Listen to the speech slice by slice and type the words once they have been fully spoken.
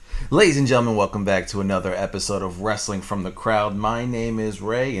Ladies and gentlemen, welcome back to another episode of Wrestling from the Crowd. My name is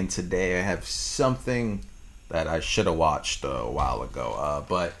Ray, and today I have something that I should have watched a while ago.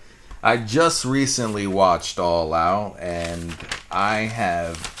 But I just recently watched All Out, and I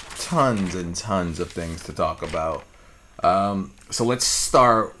have tons and tons of things to talk about. So let's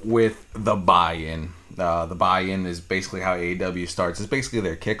start with the buy-in. The buy-in is basically how AEW starts. It's basically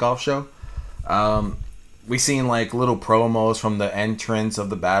their kickoff show. We seen like little promos from the entrance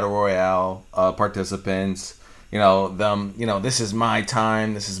of the Battle Royale participants. This is my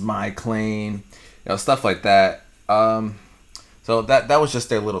time, this is my claim, stuff like that. So that was just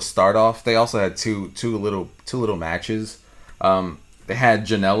their little start off. They also had two little matches. They had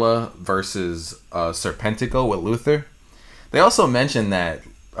Janela versus Serpentico with Luther. They also mentioned that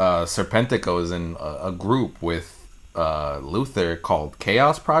Serpentico is in a group with Luther called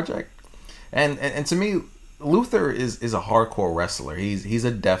Chaos Project. And to me, Luther is a hardcore wrestler. He's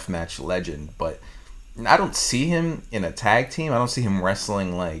a deathmatch legend, but I don't see him in a tag team. I don't see him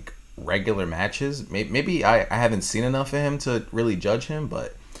wrestling like regular matches. Maybe I haven't seen enough of him to really judge him,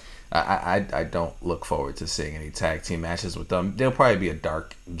 but I don't look forward to seeing any tag team matches with them. They'll probably be a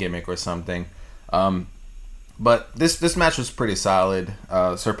dark gimmick or something. But this match was pretty solid.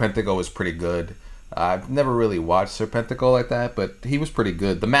 Serpentico was pretty good. I've never really watched Serpentico like that, but he was pretty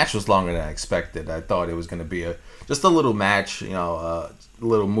good. The match was longer than I expected. I thought it was going to be just a little match,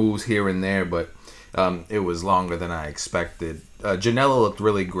 little moves here and there, but it was longer than I expected. Janela looked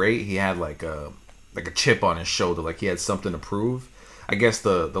really great. He had like a chip on his shoulder, like he had something to prove. I guess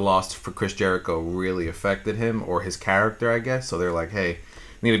the loss for Chris Jericho really affected him, or his character, I guess. So they're like, hey,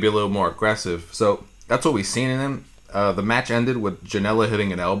 need to be a little more aggressive. So that's what we've seen in him. The match ended with Janela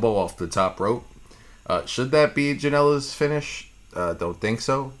hitting an elbow off the top rope. Should that be Janela's finish? Don't think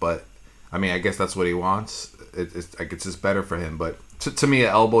so, but I mean, I guess that's what he wants. It's just better for him. But to me, an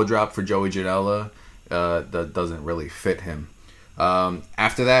elbow drop for Joey Janela that doesn't really fit him.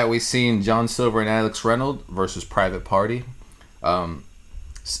 After that, we seen John Silver and Alex Reynolds versus Private Party.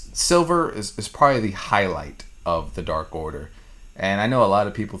 Silver is probably the highlight of the Dark Order, and I know a lot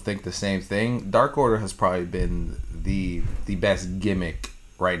of people think the same thing. Dark Order has probably been the best gimmick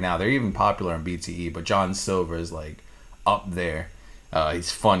right now. They're even popular on BTE, but John Silver is like up there.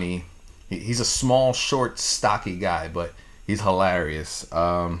 He's funny. He's a small, short, stocky guy, but he's hilarious.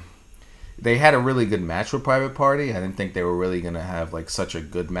 They had a really good match with Private Party. I didn't think they were really gonna have like such a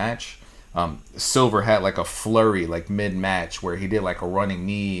good match. Silver had like a flurry like mid-match where he did like a running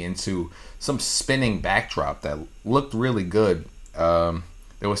knee into some spinning backdrop that looked really good. There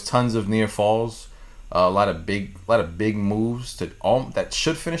was tons of near falls. A lot of big moves that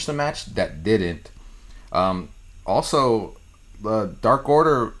should finish the match that didn't. Also, the Dark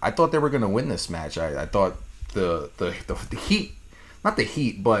Order, I thought they were going to win this match. I thought the heat, not the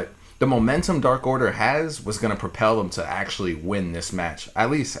heat, but the momentum Dark Order has was going to propel them to actually win this match.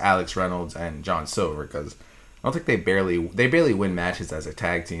 At least Alex Reynolds and John Silver, because I don't think they barely win matches as a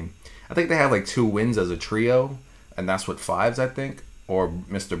tag team. I think they have like 2 wins as a trio, and that's what 5s, I think, or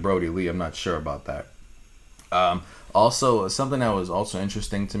Mr. Brody Lee. I'm not sure about that. Also, something that was also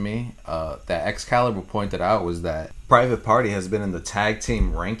interesting to me that Excalibur pointed out was that Private Party has been in the tag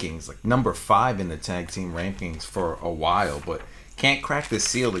team rankings, like number 5 in the tag team rankings for a while, but can't crack the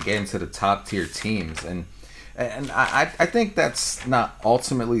seal to get into the top tier teams. And I think that's not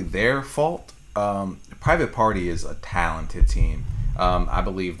ultimately their fault. Private Party is a talented team. I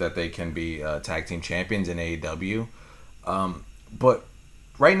believe that they can be tag team champions in AEW. But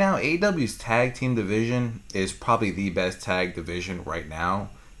right now, AEW's tag team division is probably the best tag division right now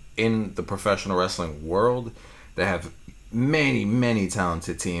in the professional wrestling world. They have many, many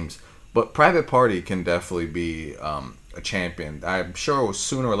talented teams, but Private Party can definitely be a champion. I'm sure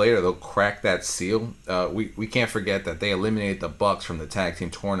sooner or later they'll crack that seal. We can't forget that they eliminated the Bucks from the tag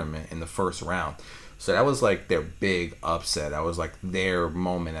team tournament in the first round. So that was like their big upset. That was like their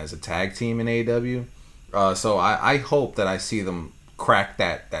moment as a tag team in AEW. So I hope that I see them crack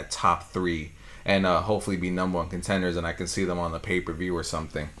that top 3 and hopefully be number 1 contenders, and I can see them on the pay-per-view or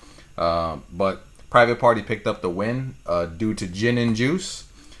something. But Private Party picked up the win due to Gin and Juice,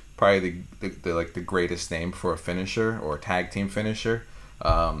 probably the greatest name for a finisher or a tag team finisher.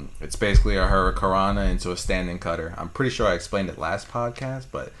 It's basically a Hurricanrana into a standing cutter. I'm pretty sure I explained it last podcast,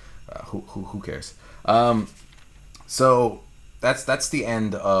 but who cares? So that's the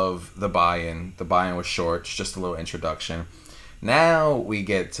end of the buy-in. The buy-in was short, just a little introduction. Now we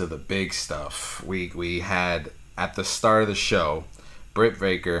get to the big stuff. We had, at the start of the show, Britt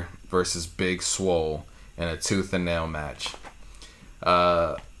Baker versus Big Swole in a tooth and nail match.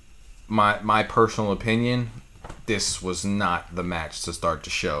 My personal opinion, this was not the match to start the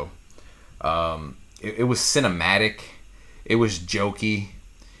show. It was cinematic. It was jokey.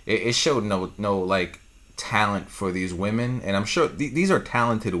 It showed no like talent for these women, and I'm sure these are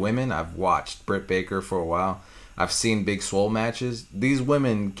talented women. I've watched Britt Baker for a while. I've seen Big Swole matches. These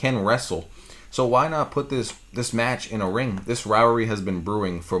women can wrestle. So why not put this match in a ring? This rivalry has been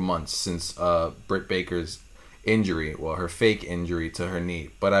brewing for months since Britt Baker's injury. Well, her fake injury to her knee,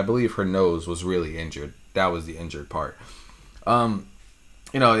 but I believe her nose was really injured. That was the injured part.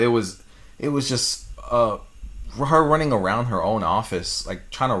 It was just her running around her own office, like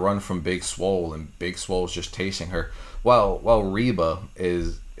trying to run from Big Swole, and Big Swole's just chasing her, while Reba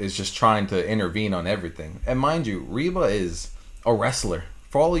is just trying to intervene on everything. And mind you, Reba is a wrestler.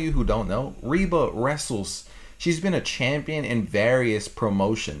 For all of you who don't know, Reba wrestles. She's been a champion in various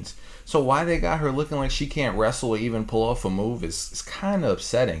promotions. So why they got her looking like she can't wrestle or even pull off a move is kind of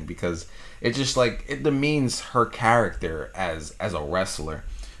upsetting, because it just like it demeans her character as a wrestler.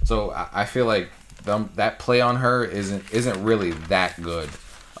 So I feel like that play on her isn't really that good.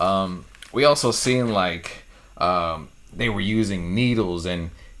 We also seen like they were using needles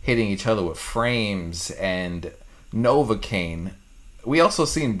and hitting each other with frames and Novocaine. We also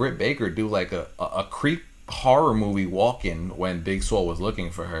seen Britt Baker do like a creep horror movie walk-in when Big Swole was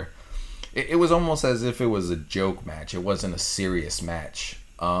looking for her. It was almost as if it was a joke match. It wasn't a serious match.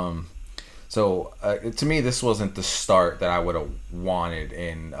 So to me, this wasn't the start that I would have wanted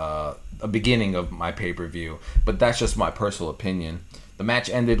in a beginning of my pay-per-view. But that's just my personal opinion. The match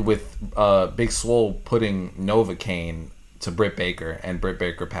ended with Big Swole putting Novocaine to Britt Baker, and Britt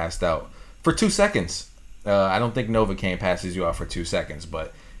Baker passed out for 2 seconds. I don't think Novocaine passes you out for 2 seconds,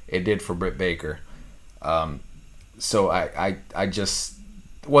 but it did for Britt Baker. So I just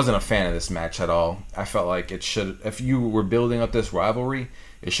wasn't a fan of this match at all. I felt like it should, if you were building up this rivalry,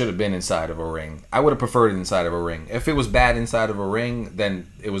 it should have been inside of a ring. I would have preferred it inside of a ring. If it was bad inside of a ring, then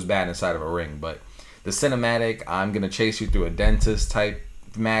it was bad inside of a ring. But the cinematic, I'm going to chase you through a dentist type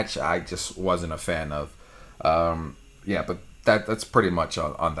match, I just wasn't a fan of. But that's pretty much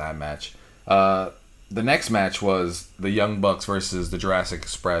on that match. The next match was the Young Bucks versus the Jurassic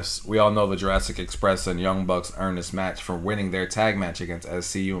Express. We all know the Jurassic Express and Young Bucks earned this match for winning their tag match against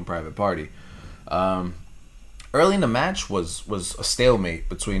SCU and Private Party. Early in the match was a stalemate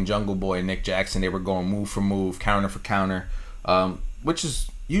between Jungle Boy and Nick Jackson. They were going move for move, counter for counter, which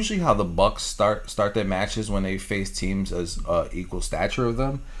is usually how the Bucks start their matches when they face teams as equal stature of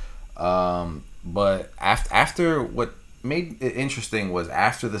them. But after what made it interesting was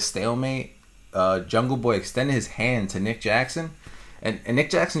after the stalemate, Jungle Boy extended his hand to Nick Jackson, and Nick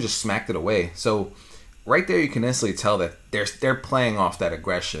Jackson just smacked it away. So right there, you can instantly tell that they're playing off that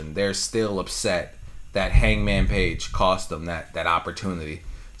aggression. They're still upset that Hangman Page cost them that opportunity.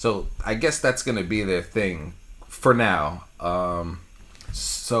 So I guess that's gonna be their thing for now.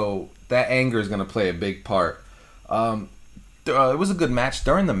 So that anger is gonna play a big part. It was a good match.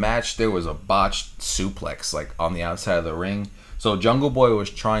 During the match, there was a botched suplex like on the outside of the ring. So Jungle Boy was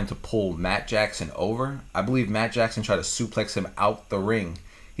trying to pull Matt Jackson over. I believe Matt Jackson tried to suplex him out the ring.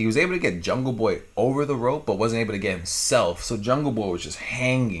 He was able to get Jungle Boy over the rope, but wasn't able to get himself. So Jungle Boy was just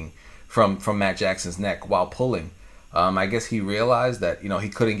hanging from Matt Jackson's neck while pulling. I guess he realized that he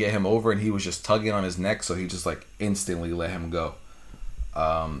couldn't get him over, and he was just tugging on his neck, so he just like instantly let him go.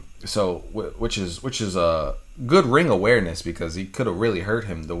 Which is a good ring awareness, because he could have really hurt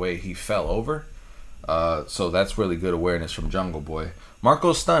him the way he fell over. So that's really good awareness from Jungle Boy.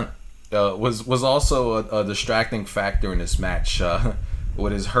 Marco's stunt was also a distracting factor in this match.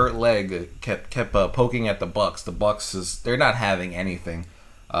 With his hurt leg, kept poking at the Bucks. The Bucks they're not having anything.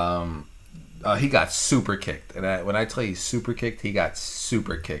 He got super kicked, and when I tell you super kicked, he got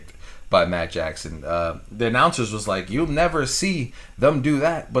super kicked by Matt Jackson. The announcers was like, "You'll never see them do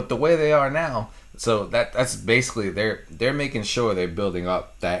that," but the way they are now, so that's basically they're making sure they're building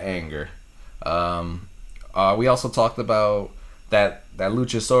up that anger. We also talked about that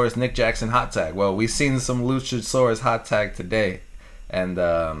Luchasaurus Nick Jackson hot tag. Well, we've seen some Luchasaurus hot tag today, and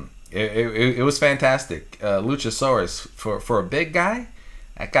it was fantastic. Luchasaurus for a big guy,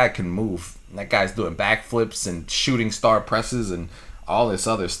 that guy can move. That guy's doing backflips and shooting star presses and all this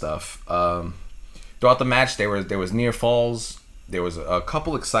other stuff. Throughout the match, there was near falls. There was a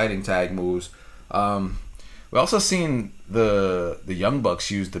couple exciting tag moves. We also seen the Young Bucks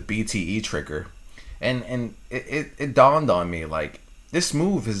use the BTE trigger, and it dawned on me, like, this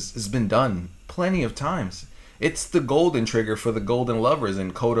move has been done plenty of times. It's the golden trigger for the Golden Lovers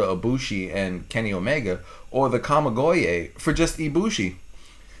in Kota Ibushi and Kenny Omega, or the Kamigoye for just Ibushi.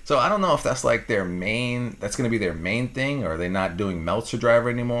 So I don't know if that's like that's going to be their main thing, or are they not doing Meltzer Driver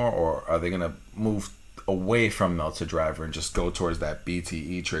anymore, or are they going to move away from Meltzer Driver and just go towards that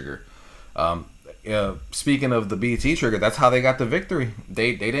BTE trigger? Speaking of the BT trigger, that's how they got the victory.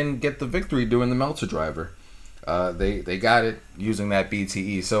 They didn't get the victory doing the Meltzer driver. They got it using that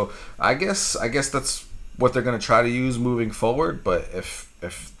BTE. So I guess that's what they're gonna try to use moving forward. But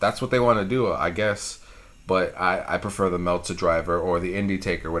if that's what they want to do, I guess. But I prefer the Meltzer driver or the Indie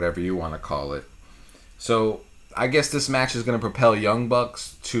Taker, whatever you want to call it. So I guess this match is gonna propel Young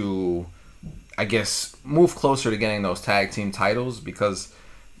Bucks to, I guess, move closer to getting those tag team titles because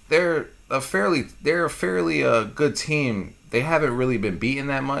they're a fairly good team. They haven't really been beaten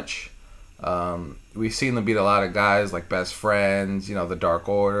that much. We've seen them beat a lot of guys like Best Friends, the Dark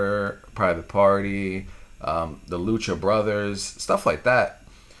Order, Private Party, the Lucha Brothers, stuff like that.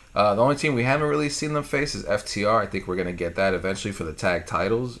 The only team we haven't really seen them face is FTR. I think we're going to get that eventually for the tag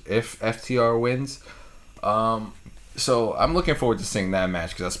titles if FTR wins. So I'm looking forward to seeing that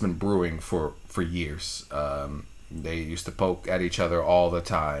match because that's been brewing for years. They used to poke at each other all the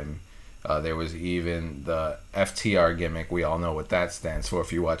time. There was even the FTR gimmick. We all know what that stands for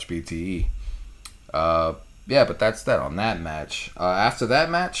if you watch BTE. But that's that on that match. After that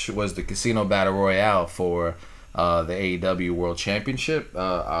match was the Casino Battle Royale for the AEW World Championship,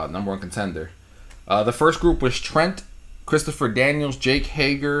 number one contender. The first group was Trent, Christopher Daniels, Jake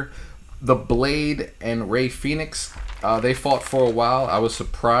Hager, The Blade, and Ray Phoenix. They fought for a while. I was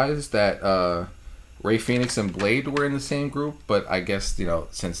surprised that Ray Phoenix and Blade were in the same group, but I guess,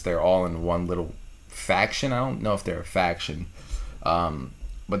 since they're all in one little faction, I don't know if they're a faction.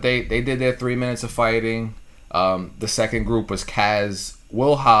 But they did their 3 minutes of fighting. The second group was Kaz,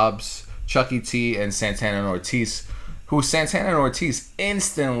 Will Hobbs, Chucky T, and Santana and Ortiz, who Santana and Ortiz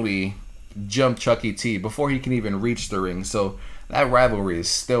instantly jumped Chucky T before he can even reach the ring. So that rivalry is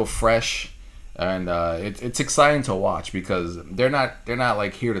still fresh, and it's exciting to watch because they're not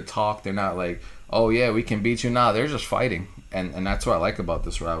like here to talk. They're not like, oh yeah, we can beat you. Nah, they're just fighting, and that's what I like about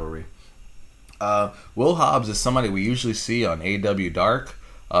this rivalry. Will Hobbs is somebody we usually see on AEW Dark.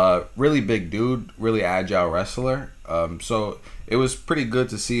 Really big dude, really agile wrestler. So it was pretty good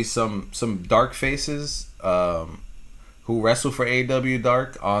to see some dark faces who wrestle for AEW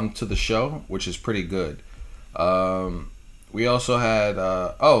Dark onto the show, which is pretty good. We also had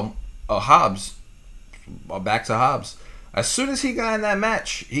Hobbs. Back to Hobbs. As soon as he got in that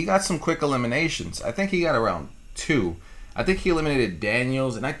match, he got some quick eliminations. I think he got around 2. I think he eliminated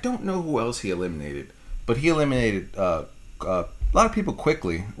Daniels, and I don't know who else he eliminated, but he eliminated a lot of people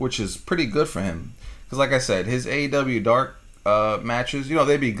quickly, which is pretty good for him. Because like I said, his AEW Dark matches,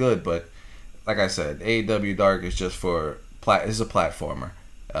 they'd be good, but like I said, AEW Dark is just is a platformer.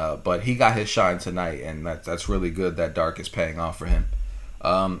 But he got his shine tonight, and that's really good that Dark is paying off for him.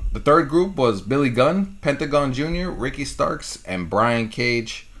 The third group was Billy Gunn, Pentagon Jr., Ricky Starks, and Brian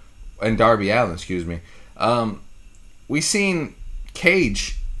Cage, and Darby Allin, excuse me. We seen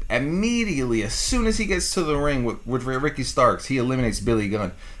Cage immediately, as soon as he gets to the ring with Ricky Starks, he eliminates Billy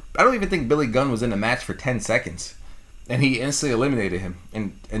Gunn. I don't even think Billy Gunn was in the match for 10 seconds. And he instantly eliminated him.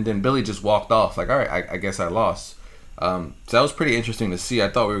 And then Billy just walked off. Like, all right, I guess I lost. So that was pretty interesting to see. I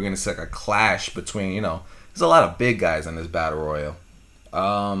thought we were going to see like a clash between, there's a lot of big guys in this Battle Royal.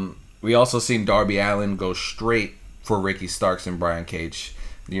 We also seen Darby Allin go straight for Ricky Starks and Brian Cage.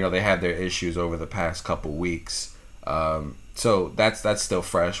 They had their issues over the past couple weeks. So that's still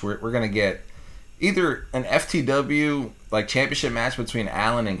fresh. We're going to get either an FTW like championship match between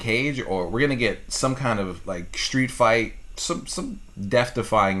Allin and Cage, or we're going to get some kind of like street fight, some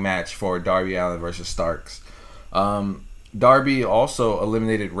death-defying match for Darby Allin versus Starks. Darby also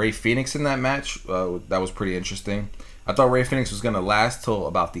eliminated Ray Phoenix in that match. That was pretty interesting. I thought Ray Phoenix was going to last till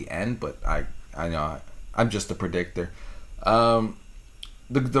about the end, but I know I'm just a predictor.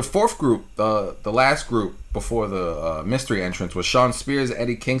 The fourth group, the last group before the mystery entrance, was Shawn Spears,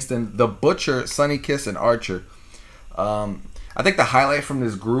 Eddie Kingston, The Butcher, Sonny Kiss, and Archer. I think the highlight from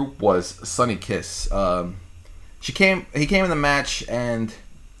this group was Sonny Kiss. He came in the match and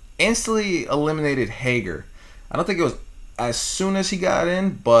instantly eliminated Hager. I don't think it was as soon as he got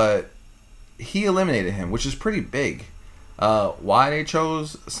in, but he eliminated him, which is pretty big. Why they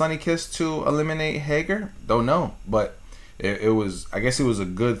chose Sonny Kiss to eliminate Hager, don't know, but it was, I guess it was a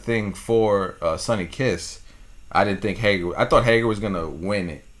good thing for Sonny Kiss. I thought Hager was gonna win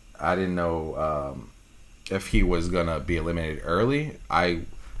it. I didn't know if he was gonna be eliminated early. I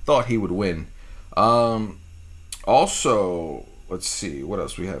thought he would win. Also, let's see what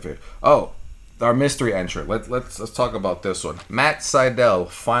else we have here. Oh, our mystery entrant. Let's talk about this one. Matt Sydal,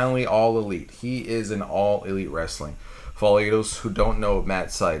 finally All Elite. He is in All Elite Wrestling. For all those who don't know Matt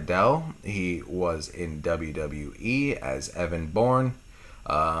Sydal, he was in WWE as Evan Bourne.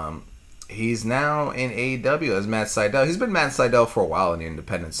 he's now in AEW as Matt Sydal. He's been Matt Sydal for a while in the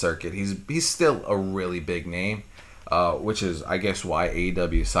independent circuit. He's still a really big name, which is, I guess, why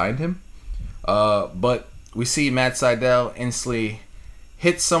AEW signed him. But we see Matt Sydal instantly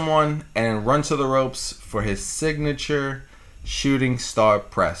hit someone and run to the ropes for his signature shooting star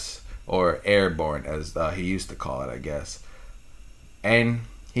press, or airborne, as he used to call it, I guess. And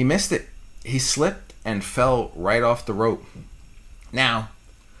he missed it. He slipped and fell right off the rope. Now,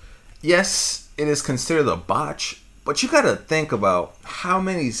 yes, it is considered a botch, but you gotta think about how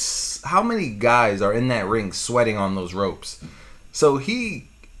many guys are in that ring sweating on those ropes. So he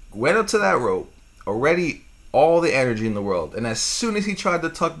went up to that rope, already all the energy in the world, and as soon as he tried to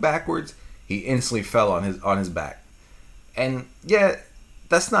tuck backwards, he instantly fell on his back. And yeah,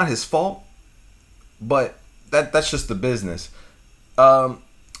 that's not his fault, but that's just the business.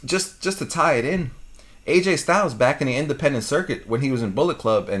 Just to tie it in, AJ Styles back in the independent circuit when he was in Bullet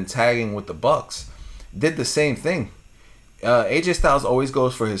Club and tagging with the Bucks did the same thing. AJ Styles always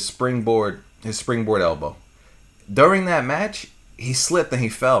goes for his springboard elbow. During that match, he slipped and he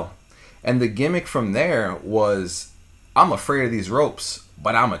fell. And the gimmick from there was, I'm afraid of these ropes,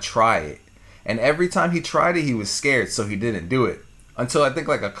 but I'm going to try it. And every time he tried it, he was scared, so he didn't do it. Until I think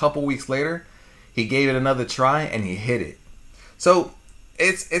like a couple weeks later, he gave it another try and he hit it. So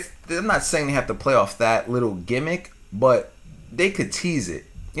it's I'm not saying they have to play off that little gimmick, but they could tease it.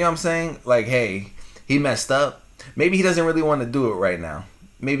 You know what I'm saying? Like, hey, he messed up. Maybe he doesn't really want to do it right now.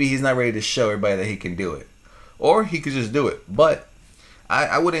 Maybe he's not ready to show everybody that he can do it. Or he could just do it. But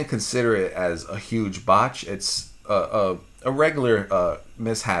I wouldn't consider it as a huge botch. It's a regular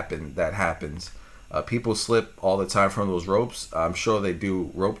mishap that happens. People slip all the time from those ropes. I'm sure they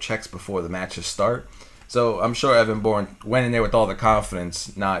do rope checks before the matches start. So I'm sure Evan Bourne went in there with all the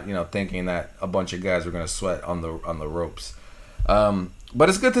confidence, not thinking that a bunch of guys were going to sweat on the ropes. But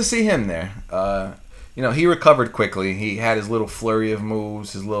it's good to see him there. He recovered quickly. He had his little flurry of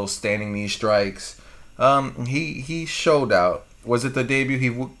moves, his little standing knee strikes. He showed out. Was it the debut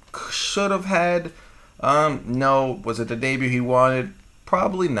he should have had? No. Was it the debut he wanted?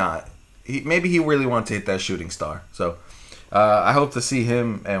 Probably not. Maybe he really wanted to hit that shooting star. So I hope to see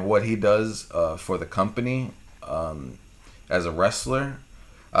him and what he does for the company as a wrestler.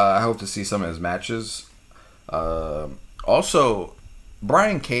 I hope to see some of his matches. Also,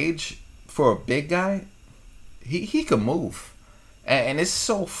 Brian Cage, for a big guy, he can move, and it's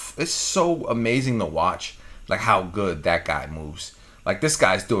so amazing to watch, like how good that guy moves. Like this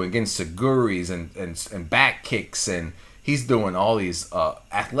guy's doing enziguris and back kicks, and he's doing all these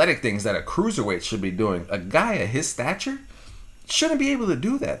athletic things that a cruiserweight should be doing. A guy of his stature shouldn't be able to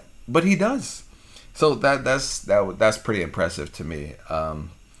do that, but he does. So that's pretty impressive to me.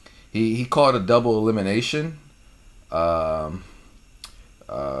 He called a double elimination. Let's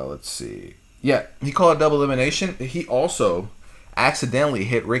see. Yeah, he called a double elimination. He also accidentally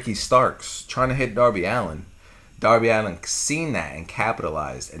hit Ricky Starks trying to hit Darby Allin. Darby Allin seen that and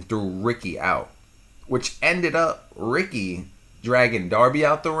capitalized and threw Ricky out, which ended up Ricky dragging Darby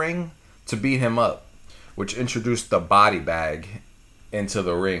out the ring to beat him up, which introduced the body bag into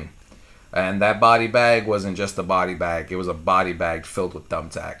the ring. And that body bag wasn't just a body bag. It was a body bag filled with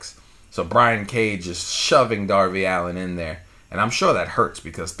thumbtacks. So Brian Cage is shoving Darby Allin in there. And I'm sure that hurts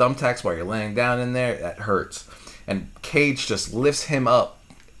because thumbtacks while you're laying down in there, that hurts. And Cage just lifts him up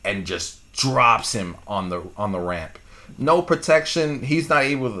and just drops him on the ramp. No protection. He's not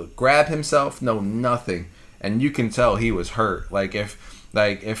able to grab himself. No, nothing. And you can tell he was hurt. Like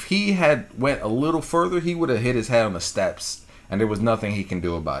if he had went a little further, he would have hit his head on the steps, and there was nothing he can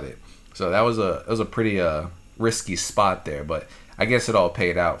do about it. So that was a pretty risky spot there. But I guess it all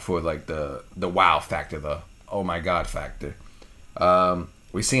paid out for like the wow factor, the oh my god factor.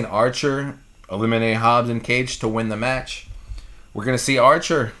 We've seen Archer eliminate Hobbs and Cage to win the match. We're going to see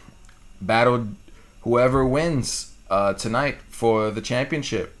Archer battle whoever wins tonight for the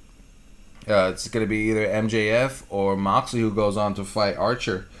championship. It's going to be either MJF or Moxley who goes on to fight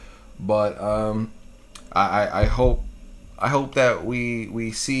Archer. But I hope that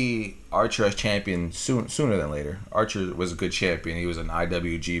we see Archer as champion sooner than later. Archer was a good champion. He was an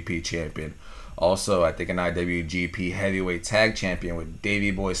IWGP champion. Also, I think an IWGP heavyweight tag champion with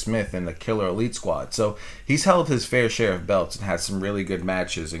Davey Boy Smith and the Killer Elite Squad. So he's held his fair share of belts and had some really good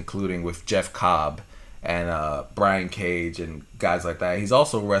matches, including with Jeff Cobb and Brian Cage and guys like that. He's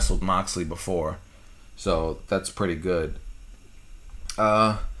also wrestled Moxley before, so that's pretty good.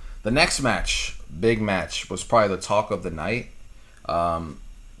 The next match, big match, was probably the talk of the night.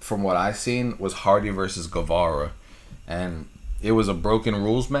 From what I've seen, was Hardy versus Guevara, and it was a broken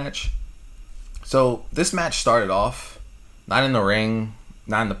rules match. So this match started off not in the ring,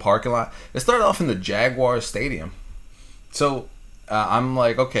 not in the parking lot. It started off in the Jaguars stadium. So I'm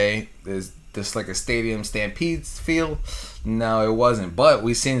like, okay, is this like a stadium stampede feel? No, it wasn't. But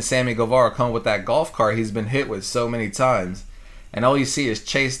we seen Sammy Guevara come with that golf cart he's been hit with so many times, and all you see is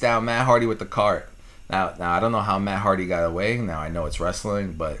chase down Matt Hardy with the cart. Now I don't know how Matt Hardy got away. Now I know it's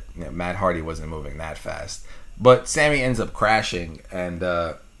wrestling, but Matt Hardy wasn't moving that fast. But Sammy ends up crashing, and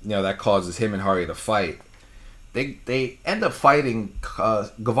that causes him and Hardy to fight. They end up fighting.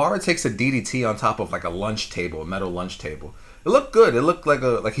 Guevara takes a DDT on top of like a lunch table, a metal lunch table. It looked good. It looked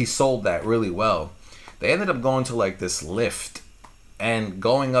like he sold that really well. They ended up going to like this lift and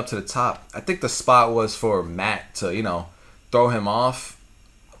going up to the top. I think the spot was for Matt to throw him off.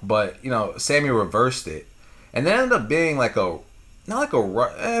 But, Sammy reversed it. And then ended up being like kind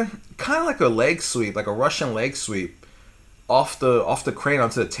of like a leg sweep, like a Russian leg sweep off the crane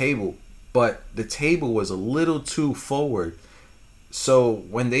onto the table. But the table was a little too forward. So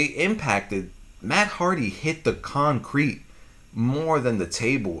when they impacted, Matt Hardy hit the concrete more than the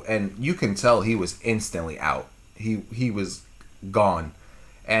table. And you can tell he was instantly out. He was gone.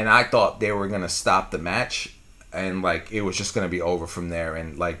 And I thought they were going to stop the match. And like it was just gonna be over from there,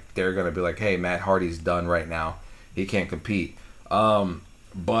 and like they're gonna be like, "Hey, Matt Hardy's done right now. He can't compete."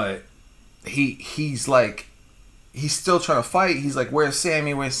 But he's still trying to fight. He's like, "Where's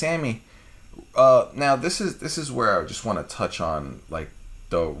Sammy? Where's Sammy?" Now this is where I just want to touch on like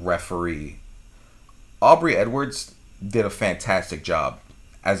the referee. Aubrey Edwards did a fantastic job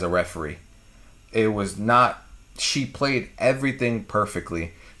as a referee. It was not. She played everything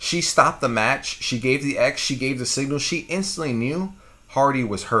perfectly. She stopped the match. She gave the X. She gave the signal. She instantly knew Hardy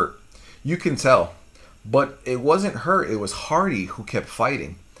was hurt. You can tell. But it wasn't her. It was Hardy who kept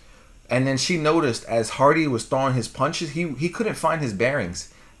fighting. And then she noticed as Hardy was throwing his punches, he couldn't find his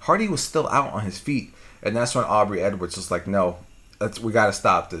bearings. Hardy was still out on his feet. And that's when Aubrey Edwards was like, no, we got to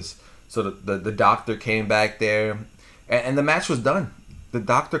stop this. So the doctor came back there. And the match was done. The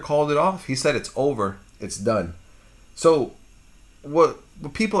doctor called it off. He said it's over. It's done. So what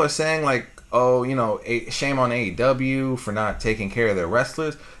people are saying, like, oh, shame on AEW for not taking care of their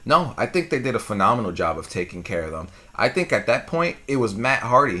wrestlers. No, I think they did a phenomenal job of taking care of them. I think at that point, it was Matt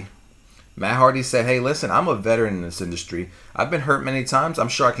Hardy. Matt Hardy said, hey, listen, I'm a veteran in this industry. I've been hurt many times. I'm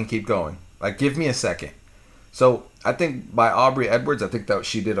sure I can keep going. Like, give me a second. So I think by Aubrey Edwards, I think that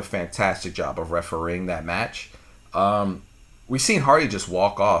she did a fantastic job of refereeing that match. We seen Hardy just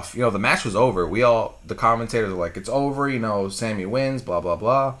walk off. The match was over. The commentators are like, it's over. Sammy wins. Blah blah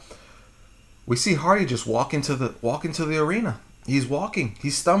blah. We see Hardy just walk into the arena. He's walking.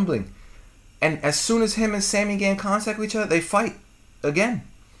 He's stumbling, and as soon as him and Sammy get in contact with each other, they fight again.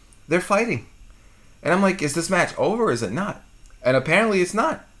 They're fighting, and I'm like, is this match over? Or is it not? And apparently, it's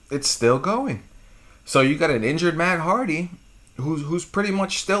not. It's still going. So you got an injured Matt Hardy, who's pretty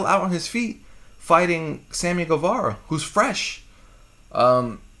much still out on his feet, fighting Sammy Guevara, who's fresh.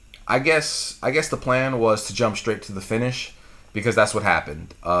 I guess the plan was to jump straight to the finish, because that's what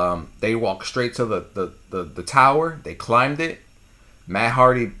happened. They walked straight to the tower. They climbed it. Matt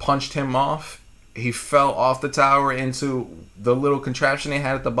Hardy punched him off. He fell off the tower into the little contraption they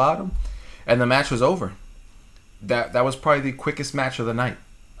had at the bottom, and the match was over. That was probably the quickest match of the night.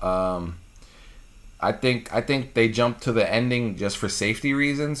 I think they jumped to the ending just for safety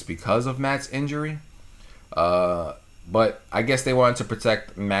reasons because of Matt's injury. But I guess they wanted to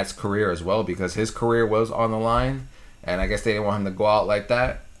protect Matt's career as well, because his career was on the line, and I guess they didn't want him to go out like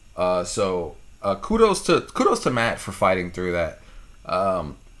that. So kudos to Matt for fighting through that.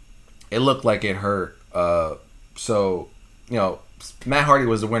 It looked like it hurt. So Matt Hardy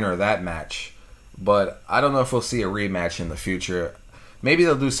was the winner of that match, but I don't know if we'll see a rematch in the future. Maybe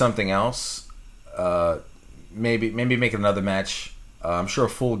they'll do something else. Maybe make another match. I'm sure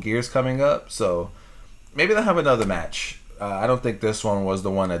Full Gear's coming up, so maybe they'll have another match. I don't think this one was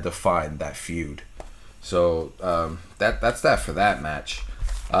the one that defined that feud. So that's that for that match.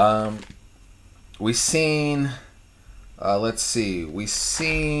 We seen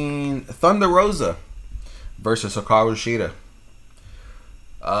Thunder Rosa versus Hikaru Shida.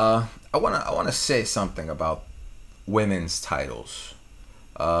 I wanna say something about women's titles.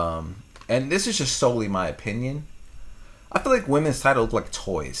 And this is just solely my opinion. I feel like women's titles look like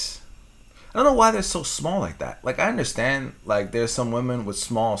toys. I don't know why they're so small like that. Like, I understand, like, there's some women with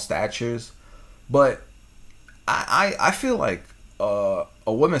small statures, but I feel like a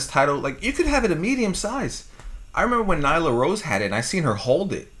women's title, like, you could have it a medium size. I remember when Nyla Rose had it, and I seen her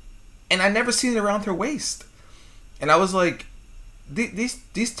hold it, and I never seen it around her waist. And I was like,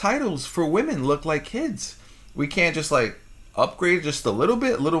 these titles for women look like kids. We can't just, like, upgrade just a little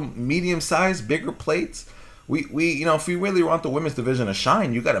bit, little medium size, bigger plates. we if we really want the women's division to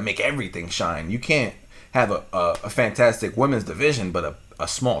shine, you got to make everything shine. You can't have a fantastic women's division but a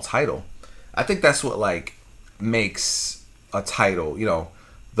small title. I think that's what like makes a title,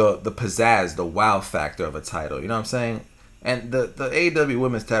 the pizzazz, the wow factor of a title. You know what I'm saying? And the AEW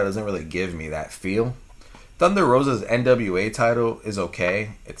women's title doesn't really give me that feel. Thunder Rosa's NWA title is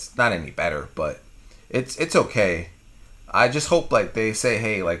okay. It's not any better, but it's okay. I just hope like they say,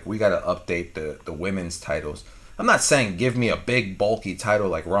 hey, like we gotta update the women's titles. I'm not saying give me a big bulky title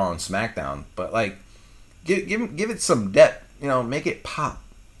like Raw and SmackDown, but like give it some depth. Make it pop.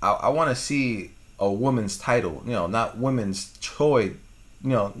 I want to see a women's title. Not women's toy.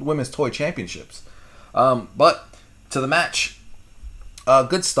 Women's toy championships. But to the match,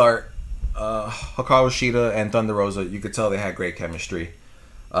 good start. Hikaru Shida and Thunder Rosa, you could tell they had great chemistry.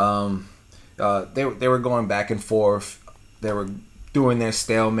 They were going back and forth. They were doing their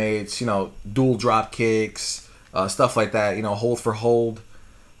stalemates, dual drop kicks, stuff like that. Hold for hold.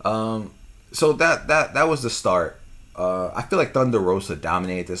 So that was the start. I feel like Thunder Rosa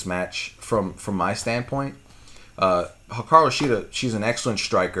dominated this match from my standpoint. Hikaru Shida, she's an excellent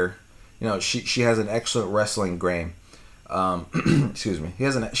striker. She has an excellent wrestling game. Excuse me. She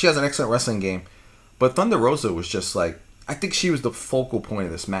has an excellent wrestling game. But Thunder Rosa was just like, I think she was the focal point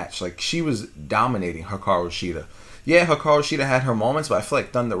of this match. Like, she was dominating Hikaru Shida. Yeah, Hikaru Shida had her moments, but I feel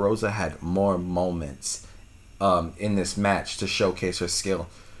like Thunder Rosa had more moments in this match to showcase her skill.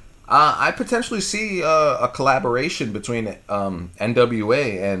 I potentially see a collaboration between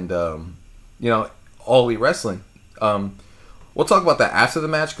NWA and All Elite Wrestling. We'll talk about that after the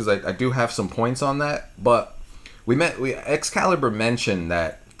match because I do have some points on that. But Excalibur mentioned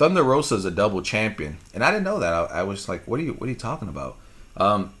that Thunder Rosa is a double champion, and I didn't know that. I was like, what are you talking about?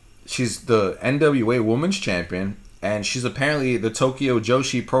 She's the NWA Women's Champion, and she's apparently the Tokyo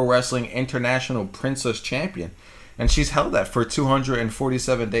Joshi Pro Wrestling International Princess Champion, and she's held that for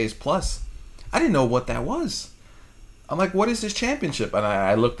 247 days plus. I didn't know what that was. I'm like, what is this championship? And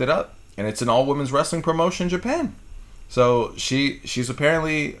I looked it up, and it's an all-women's wrestling promotion in Japan. So she's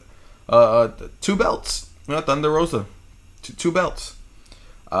apparently 2 belts. Thunder Rosa, 2 belts.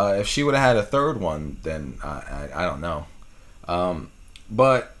 If she would have had a third one, then I don't know.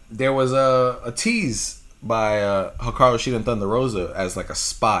 But there was a tease by Hikaru Shida and Thunder Rosa as like a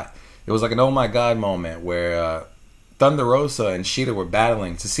spot. It was like an oh my god moment where Thunder Rosa and Shida were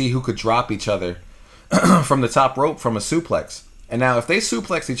battling to see who could drop each other from the top rope from a suplex. And now if they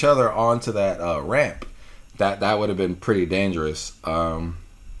suplex each other onto that ramp, that would have been pretty dangerous.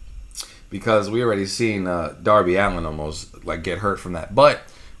 Because we already seen Darby Allin almost like get hurt from that. But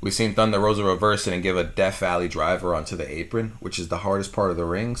we've seen Thunder Rosa reverse it and give a Death Valley driver onto the apron, which is the hardest part of the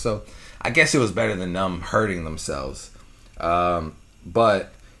ring. So I guess it was better than them hurting themselves.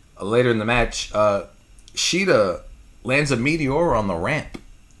 But later in the match, Shida lands a Meteor on the ramp.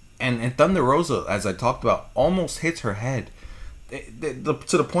 And Thunder Rosa, as I talked about, almost hits her head.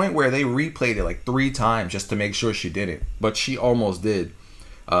 To the point where they replayed it like 3 times just to make sure she didn't. But she almost did.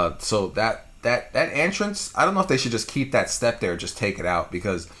 So that entrance, I don't know if they should just keep that step there or just take it out,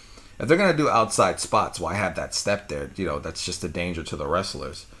 because if they're going to do outside spots, why have that step there? That's just a danger to the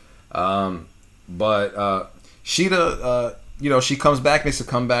wrestlers. But Shida, she comes back, makes a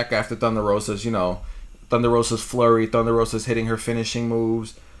comeback after Thunder Rosa's, Thunder Rosa's flurry, Thunder Rosa's hitting her finishing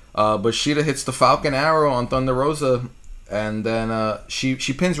moves. But Shida hits the Falcon Arrow on Thunder Rosa, and then she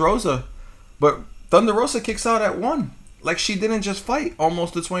pins Rosa. But Thunder Rosa kicks out at 1. Like, she didn't just fight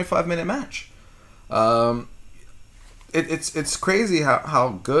almost a 25-minute match. It's crazy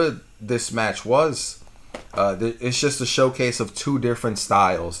how good this match was. It's just a showcase of 2 different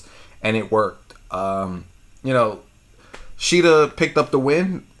styles, and it worked. Shida picked up the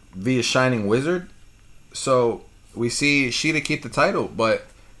win via Shining Wizard. So we see Shida keep the title, but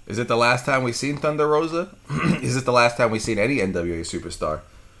is it the last time we've seen Thunder Rosa? Is it the last time we've seen any NWA superstar?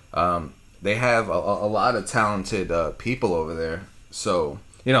 They have a lot of talented people over there. So,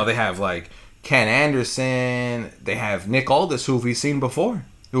 they have like Ken Anderson. They have Nick Aldis, who we've seen before,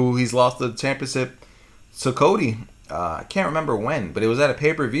 who he's lost the championship to Cody. I can't remember when, but it was at a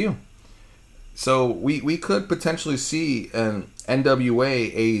pay-per-view. So we could potentially see an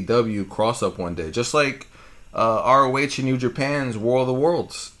NWA AEW cross-up one day, just like ROH and New Japan's War of the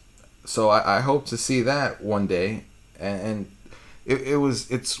Worlds. So I hope to see that one day. And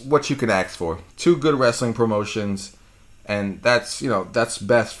it's what you can ask for. 2 good wrestling promotions, and that's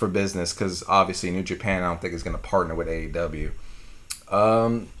best for business, because obviously New Japan I don't think is going to partner with AEW.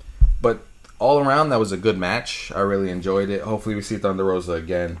 But all around, that was a good match. I really enjoyed it. Hopefully we see Thunder Rosa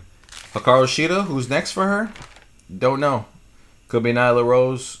again. Hikaru Shida, who's next for her? Don't know. Could be Nyla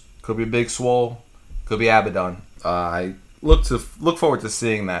Rose. Could be Big Swole. Could be Abaddon. I look forward to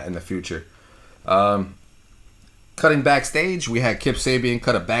seeing that in the future. Cutting backstage, we had Kip Sabian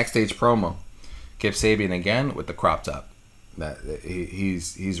cut a backstage promo. Kip Sabian again with the crop top. That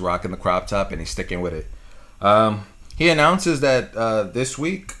he's rocking the crop top and he's sticking with it. He announces that this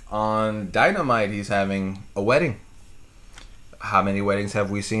week on Dynamite he's having a wedding. How many weddings have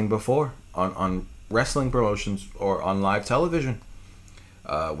we seen before on wrestling promotions or on live television?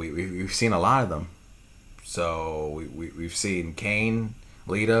 We've seen a lot of them. So we've seen Kane,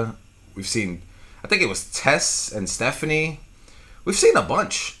 Lita. We've seen, I think it was Tess and Stephanie. We've seen a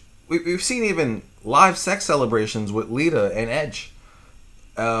bunch. We've seen even live sex celebrations with Lita and Edge.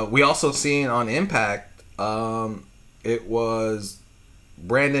 We also seen on Impact, it was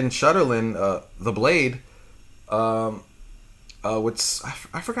Brandon Shutterland, the Blade, which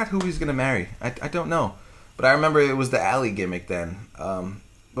I forgot who he's gonna marry. I don't know, but I remember it was the Alley gimmick then.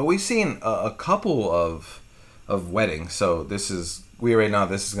 But we've seen a couple of weddings, so we already know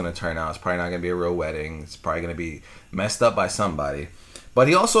this is gonna turn out. It's probably not gonna be a real wedding. It's probably gonna be messed up by somebody. But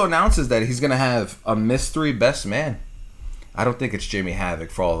he also announces that he's gonna have a mystery best man. I don't think it's Jimmy Havoc.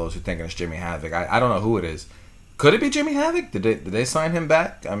 For all those who think it's Jimmy Havoc, I don't know who it is. Could it be Jimmy Havoc? Did they sign him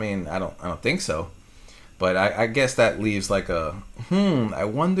back? I mean, I don't think so. But I guess that leaves like a I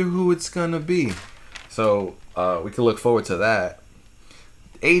wonder who it's gonna be. So we can look forward to that.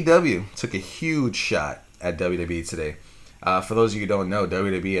 AEW took a huge shot at WWE today. For those of you who don't know,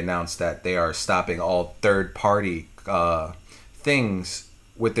 WWE announced that they are stopping all third-party things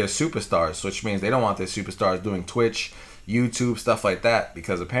with their superstars, which means they don't want their superstars doing Twitch, YouTube, stuff like that,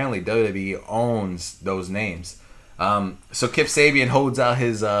 because apparently WWE owns those names. So Kip Sabian holds out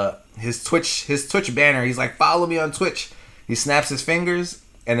his Twitch banner. He's like, "Follow me on Twitch." He snaps his fingers,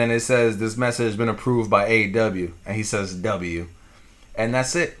 and then it says, "This message has been approved by AEW," and he says W, and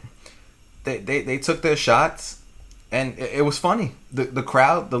that's it. They took their shots, and it was funny. The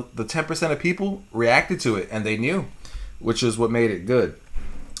crowd, the 10% of people reacted to it, and they knew, which is what made it good.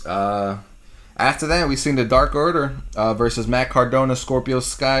 After that, we seen the Dark Order versus Matt Cardona, Scorpio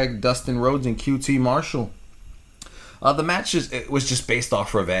Sky, Dustin Rhodes, and QT Marshall. The match it was just based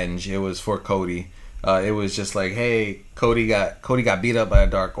off revenge. It was for Cody. It was just like, hey, Cody got beat up by a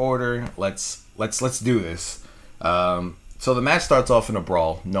Dark Order. Let's do this. So the match starts off in a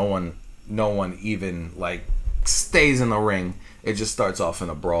brawl. No one even like stays in the ring. It just starts off in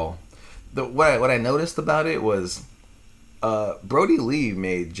a brawl. What I noticed about it was Brody Lee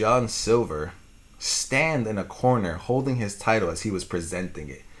made John Silver stand in a corner holding his title as he was presenting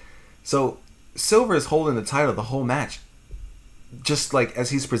it. So Silver is holding the title the whole match, just like as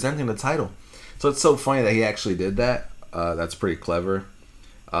he's presenting the title. So it's so funny that he actually did that. That's pretty clever.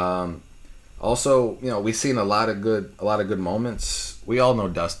 Also, we've seen a lot of good moments. We all know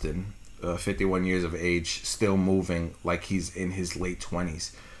Dustin, 51 years of age, still moving like he's in his late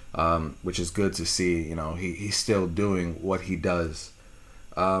 20s, which is good to see. He's still doing what he does.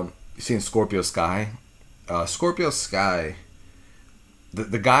 You've seen Scorpio Sky. Scorpio Sky,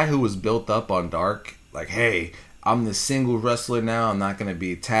 the guy who was built up on Dark, like, hey, I'm the single wrestler now. I'm not going to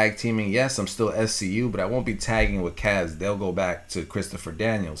be tag teaming. Yes, I'm still SCU, but I won't be tagging with Kaz. They'll go back to Christopher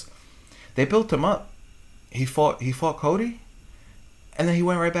Daniels. They built him up. He fought Cody, and then he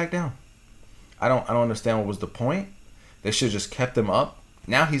went right back down. I don't understand what was the point. They should have just kept him up.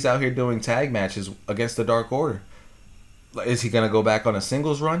 Now he's out here doing tag matches against the Dark Order. Is he going to go back on a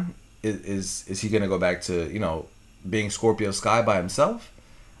singles run? Is he going to go back to, being Scorpio Sky by himself?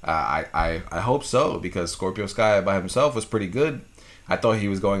 I hope so, because Scorpio Sky by himself was pretty good. I thought he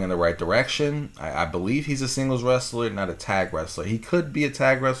was going in the right direction. I believe he's a singles wrestler, not a tag wrestler. He could be a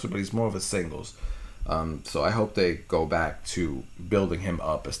tag wrestler, but he's more of a singles. So I hope they go back to building him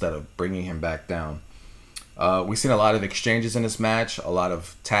up instead of bringing him back down. We've seen a lot of exchanges in this match, a lot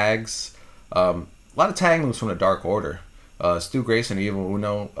of tags, a lot of tag moves from the Dark Order. Stu Grayson and Evil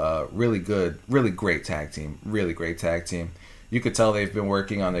Uno, really great tag team. You could tell they've been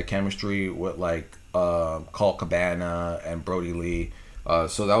working on their chemistry with Colt Cabana and Brody Lee.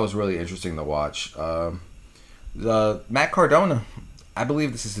 So that was really interesting to watch. Matt Cardona, I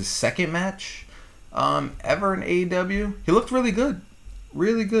believe this is his second match ever in AEW. He looked really good.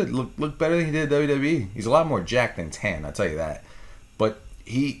 Really good. Looked better than he did at WWE. He's a lot more jacked than tan, I'll tell you that. But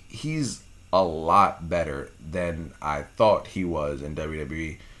he's a lot better than I thought he was in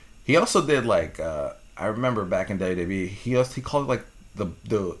WWE. He also did I remember back in WWE, he called it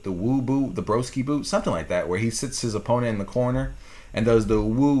the woo boot, the broski boot, something like that, where he sits his opponent in the corner and does the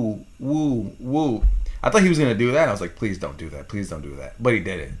woo woo woo. I thought he was gonna do that. I was like, please don't do that. But he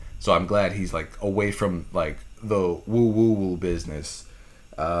did it. So I'm glad he's away from the woo woo woo business.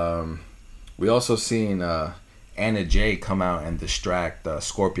 We also seen Anna Jay come out and distract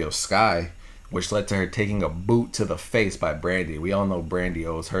Scorpio Sky, which led to her taking a boot to the face by Brandy. We all know Brandy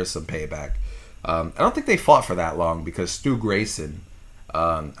owes her some payback. I don't think they fought for that long because Stu Grayson,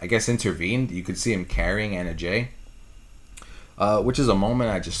 I guess, intervened. You could see him carrying Anna Jay, which is a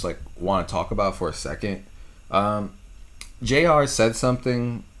moment I just like want to talk about for a second. JR said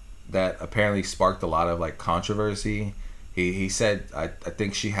something that apparently sparked a lot of like controversy. He said, I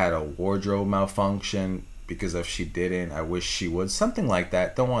think she had a wardrobe malfunction because if she didn't, I wish she would. Something like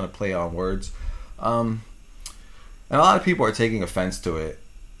that. Don't want to play on words. And a lot of people are taking offense to it.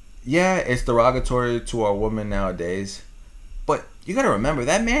 Yeah, it's derogatory to our women nowadays. But you got to remember,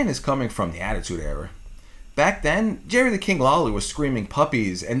 that man is coming from the Attitude Era. Back then, Jerry the King Lawler was screaming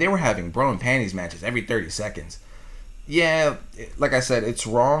puppies and they were having bro and panties matches every 30 seconds. Yeah, like I said, it's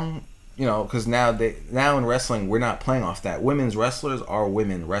wrong. You know, because now in wrestling, we're not playing off that. Women's wrestlers are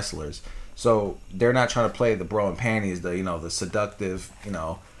women wrestlers. So they're not trying to play the bro and panties, the seductive,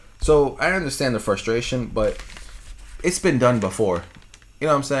 So I understand the frustration, but it's been done before. You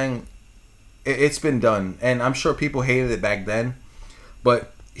know what I'm saying? It's been done. And I'm sure people hated it back then.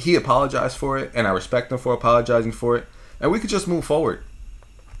 But he apologized for it, and I respect him for apologizing for it. And we could just move forward.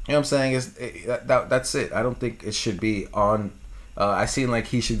 You know what I'm saying? That's it. I don't think it should be on... I seen like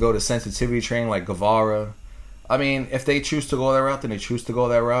he should go to sensitivity training like Guevara. I mean, if they choose to go that route, then they choose to go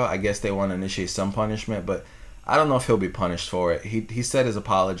that route. I guess they want to initiate some punishment, but I don't know if he'll be punished for it. He said his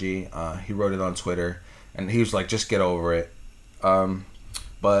apology. He wrote it on Twitter, and he was like, just get over it.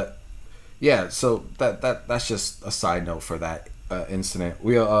 But yeah, so that's just a side note for that incident.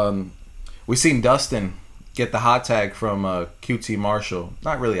 We seen Dustin get the hot tag from QT Marshall.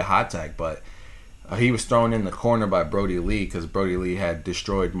 Not really a hot tag, but he was thrown in the corner by Brody Lee because Brody Lee had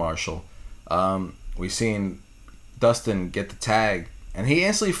destroyed Marshall. We seen Dustin get the tag, and he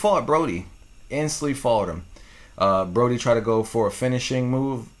instantly fought Brody. Instantly fought him. Brody tried to go for a finishing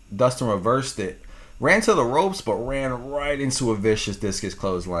move. Dustin reversed it. Ran to the ropes, but ran right into a vicious discus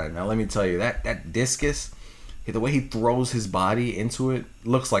clothesline. Now, let me tell you, that discus, the way he throws his body into it,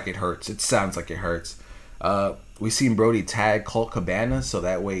 looks like it hurts. It sounds like it hurts. We seen Brody tag Colt Cabana so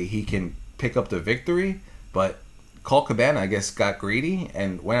that way he can pick up the victory, but Colt Cabana, I guess, got greedy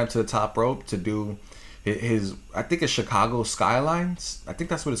and went up to the top rope to do his I think it's Chicago Skylines. I think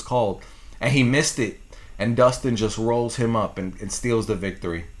that's what it's called. And he missed it, and Dustin just rolls him up and steals the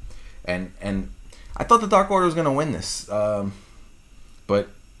victory. And I thought the Dark Order was gonna win this, but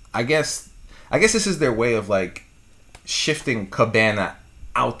I guess this is their way of like shifting Cabana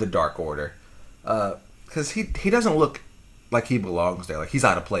out the Dark Order, because he doesn't look like he belongs there. Like, he's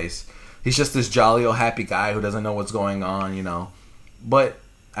out of place. He's just this jolly old happy guy who doesn't know what's going on, But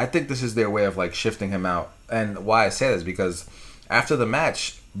I think this is their way of like shifting him out. And why I say this is because after the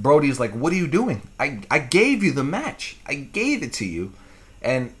match, Brody's like, "What are you doing? I gave you the match. I gave it to you."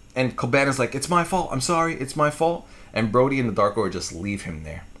 And Cabana's like, "It's my fault. I'm sorry. It's my fault." And Brody and the Dark Order just leave him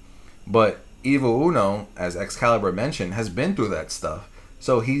there. But Evil Uno, as Excalibur mentioned, has been through that stuff.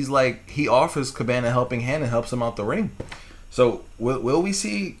 So he's like, he offers Cabana a helping hand and helps him out the ring. So will we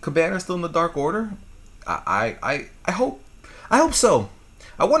see Cabana still in the Dark Order? I hope so.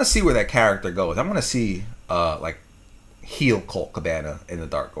 I want to see where that character goes. I want to see like heel Colt Cabana in the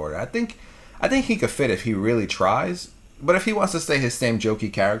Dark Order. I think he could fit if he really tries. But if he wants to stay his same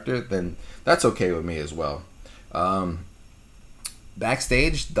jokey character, then that's okay with me as well.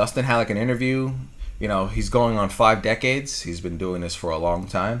 Backstage, Dustin had like an interview. He's going on 5 decades. He's been doing this for a long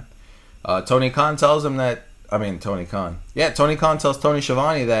time. Tony Khan tells him that. Tony Khan. Yeah, Tony Khan tells Tony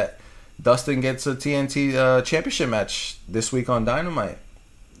Schiavone that Dustin gets a TNT championship match this week on Dynamite.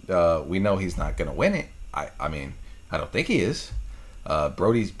 We know he's not going to win it. I don't think he is.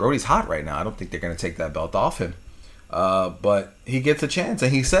 Brody's hot right now. I don't think they're going to take that belt off him. But he gets a chance,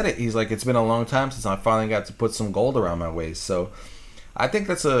 and he said it. He's like, "It's been a long time since I finally got to put some gold around my waist." So I think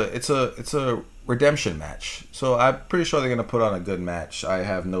it's a redemption match. So I'm pretty sure they're going to put on a good match. I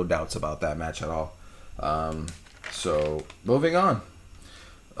have no doubts about that match at all. So moving on,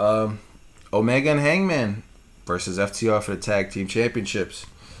 Omega and Hangman versus FTR for the tag team championships.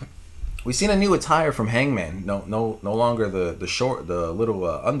 We've seen a new attire from Hangman. No longer the little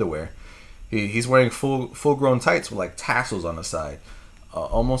underwear. He's wearing full grown tights with like tassels on the side,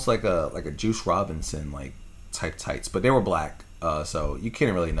 almost like a Juice Robinson like type tights, but they were black, so you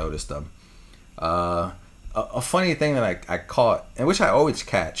couldn't really notice them. A funny thing that I caught, and which I always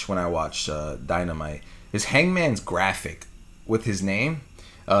catch when I watch Dynamite, is Hangman's graphic with his name.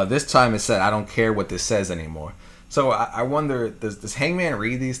 This time it said, "I don't care what this says anymore." So I wonder, does Hangman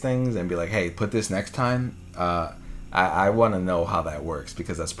read these things and be like, "Hey, put this next time"? I want to know how that works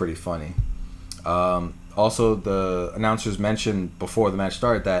because that's pretty funny. Also, the announcers mentioned before the match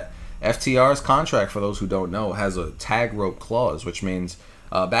started that FTR's contract, for those who don't know, has a tag rope clause, which means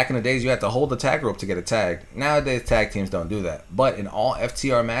back in the days you had to hold the tag rope to get a tag. Nowadays, tag teams don't do that. But in all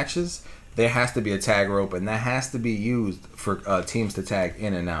FTR matches, there has to be a tag rope, and that has to be used for teams to tag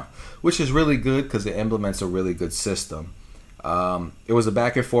in and out, which is really good because it implements a really good system. It was a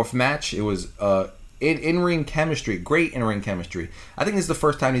back and forth match. It was in-ring chemistry, great in-ring chemistry. I think this is the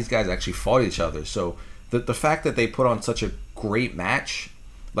first time these guys actually fought each other. So the fact that they put on such a great match,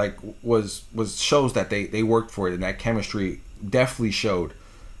 like was shows that they worked for it, and that chemistry definitely showed.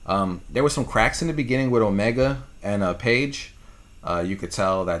 There were some cracks in the beginning with Omega and Paige. You could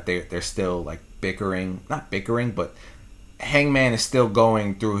tell that they're still like not bickering, but Hangman is still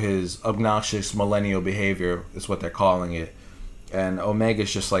going through his obnoxious millennial behavior, is what they're calling it, and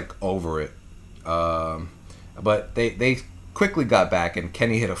Omega's just like over it. But they quickly got back, and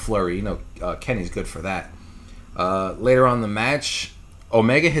Kenny hit a flurry. Kenny's good for that. Later on in the match,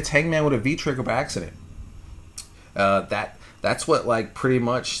 Omega hits Hangman with a V-trigger by accident. That's what like pretty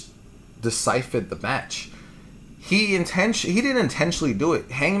much deciphered the match. He didn't intentionally do it.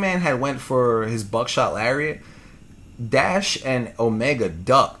 Hangman had went for his buckshot lariat. Dash and Omega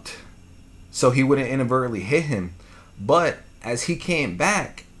ducked so he wouldn't inadvertently hit him. But as he came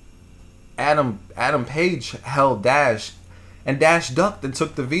back, Adam Page held Dash, and Dash ducked and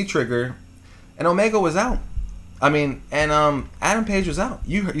took the V-trigger, and Omega was out. Adam Page was out.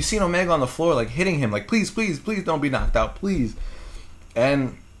 You seen Omega on the floor like hitting him like please don't be knocked out, please.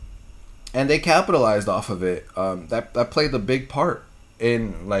 And they capitalized off of it. That played a big part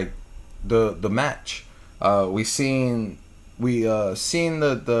in like the match. We seen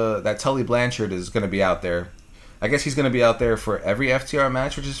that Tully Blanchard is going to be out there. I guess he's going to be out there for every FTR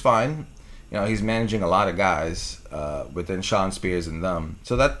match, which is fine. He's managing a lot of guys within Shawn Spears and them.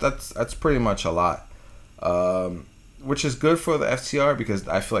 So that's pretty much a lot. Which is good for the FTR because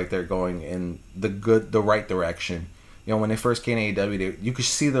I feel like they're going in the right direction. When they first came to AEW, you could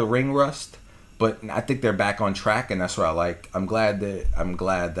see the ring rust, but I think they're back on track, and that's what I like. I'm glad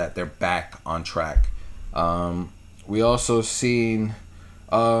that they're back on track. We also seen,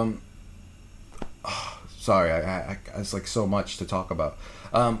 sorry, I it's like so much to talk about.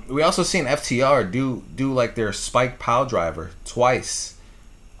 We also seen FTR do like their spike pile driver twice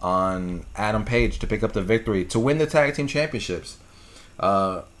on Adam Page to pick up the victory to win the tag team championships.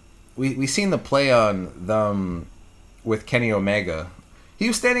 We seen the play on them with Kenny Omega. He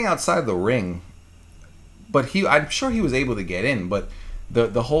was standing outside the ring, but I'm sure he was able to get in, but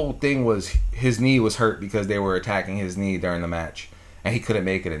the whole thing was his knee was hurt because they were attacking his knee during the match, and he couldn't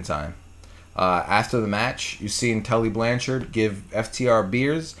make it in time. After the match, you seen Tully Blanchard give FTR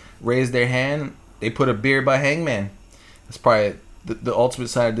beers, raise their hand. They put a beer by Hangman. That's probably the ultimate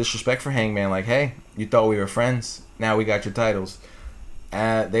sign of disrespect for Hangman. Like, hey, you thought we were friends. Now we got your titles.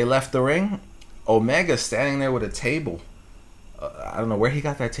 They left the ring. Omega standing there with a table. I don't know where he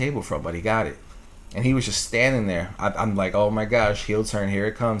got that table from, but he got it. And he was just standing there. I'm like, oh my gosh, heel turn, here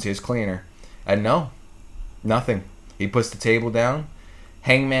it comes, here's cleaner. And no, nothing. He puts the table down.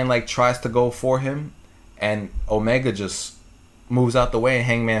 Hangman like tries to go for him, and Omega just moves out the way, and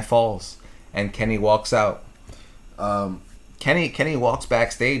Hangman falls. And Kenny walks out. Kenny walks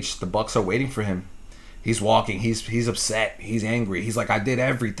backstage. The Bucks are waiting for him. He's walking. He's upset. He's angry. He's like, I did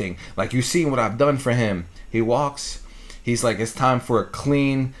everything. Like, you seen what I've done for him. He walks. He's like, it's time for a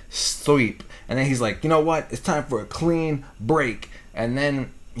clean sweep. And then he's like, you know what? It's time for a clean break. And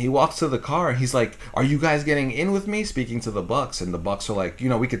then he walks to the car. He's like, are you guys getting in with me? Speaking to the Bucks. And the Bucks are like,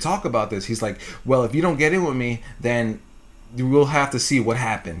 we could talk about this. He's like, well, if you don't get in with me, then we'll have to see what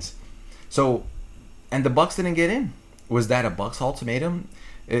happens. So, and the Bucks didn't get in. Was that a Bucks ultimatum?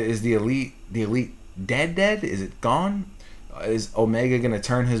 Is the elite dead? Is it gone? Is Omega gonna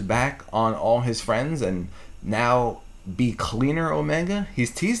turn his back on all his friends and now be cleaner Omega?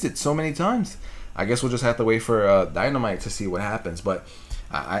 He's teased it so many times. I guess we'll just have to wait for Dynamite to see what happens. But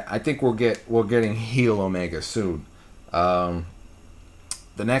I think we're getting heel Omega soon. The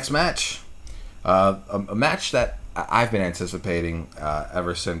next match, a match that I've been anticipating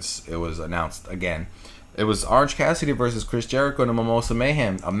ever since it was announced again. It was Orange Cassidy versus Chris Jericho in a Mimosa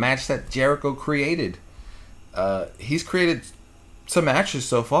Mayhem, a match that Jericho created. He's created some matches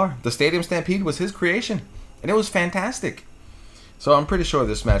so far. The Stadium Stampede was his creation, and it was fantastic. So I'm pretty sure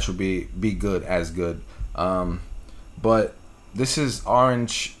this match will be good, as good. But this is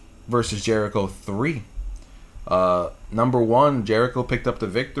Orange versus Jericho 3. Number 1, Jericho picked up the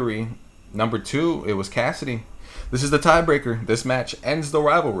victory. Number 2, it was Cassidy. This is the tiebreaker. This match ends the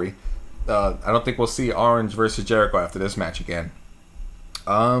rivalry. I don't think we'll see Orange versus Jericho after this match again.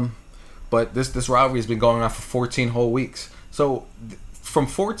 but this rivalry has been going on for 14 whole weeks. So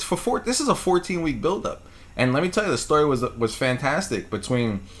this is a 14-week buildup. And let me tell you, the story was fantastic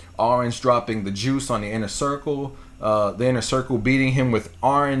between Orange dropping the juice on the Inner Circle, the Inner Circle beating him with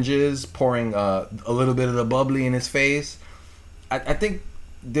oranges, pouring a little bit of the bubbly in his face. I think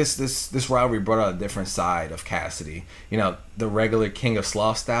this rivalry brought out a different side of Cassidy. You know, the regular King of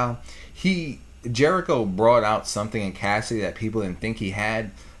Sloth style. Jericho brought out something in Cassidy that people didn't think he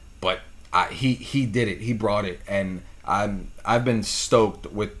had, but he did it. He brought it, and I've been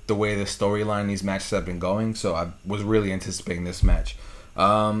stoked with the way the storyline these matches have been going. So I was really anticipating this match.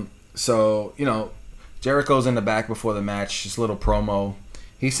 So you know, Jericho's in the back before the match, just a little promo.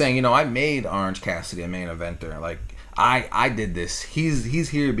 He's saying, you know, I made Orange Cassidy a main eventer. Like I did this. He's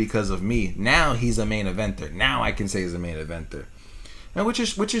here because of me. Now he's a main eventer. Now I can say he's a main eventer. And which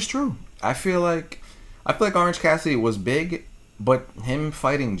is true. I feel like Orange Cassidy was big, but him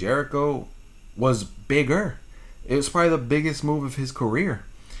fighting Jericho was bigger. It was probably the biggest move of his career,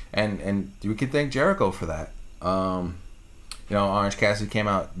 and we can thank Jericho for that. You know, Orange Cassidy came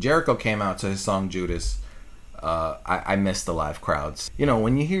out. Jericho came out to his song Judas. I miss the live crowds. You know,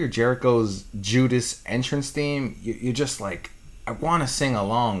 when you hear Jericho's Judas entrance theme, you're just like, I want to sing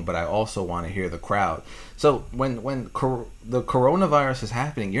along, but I also want to hear the crowd. So when the coronavirus is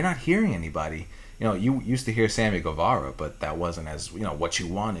happening, you're not hearing anybody. You know, you used to hear Sammy Guevara, but that wasn't as, you know, what you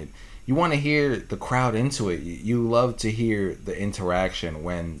wanted. You want to hear the crowd into it. You love to hear the interaction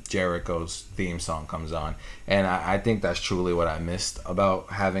when Jericho's theme song comes on. And I think that's truly what I missed about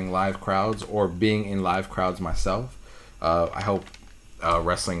having live crowds or being in live crowds myself. I hope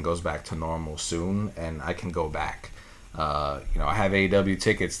wrestling goes back to normal soon and I can go back. You know, I have AEW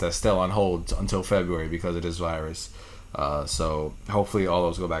tickets that's still on hold until February because of this virus. So hopefully all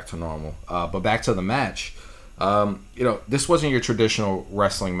those go back to normal. But back to the match. You know, this wasn't your traditional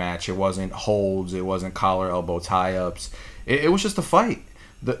wrestling match. It wasn't holds. It wasn't collar, elbow, tie-ups. It was just a fight.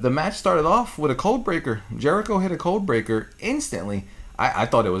 The match started off with a cold breaker. Jericho hit a cold breaker instantly. I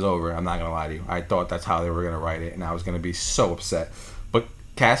thought it was over. I'm not going to lie to you. I thought that's how they were going to write it, and I was going to be so upset. But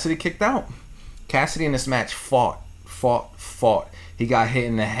Cassidy kicked out. Cassidy in this match fought. He got hit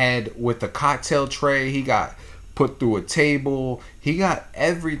in the head with the cocktail tray. He got put through a table. He got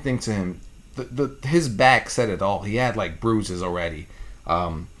everything to him. His back said it all. He had like bruises already.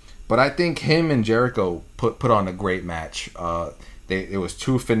 But I think him and Jericho put on a great match. It was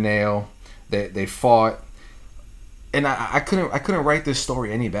tooth and nail. They fought, and I couldn't write this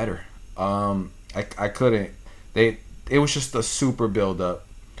story any better. I couldn't. It was just a super build up.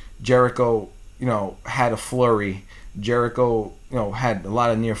 Jericho, you know, had a flurry. Jericho, you know, had a lot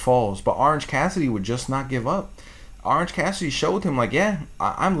of near falls, but Orange Cassidy would just not give up. Orange Cassidy showed him, like, yeah,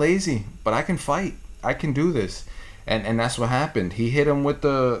 I'm lazy, but I can fight. I can do this. And that's what happened. He hit him with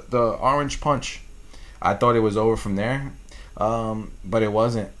the orange punch. I thought it was over from there, but it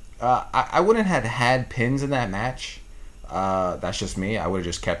wasn't. I wouldn't have had pins in that match. That's just me. I would have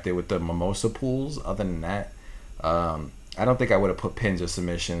just kept it with the mimosa pools. Other than that, I don't think I would have put pins or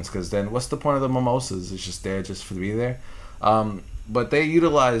submissions, because then what's the point of the mimosas? It's just there just to be there. But they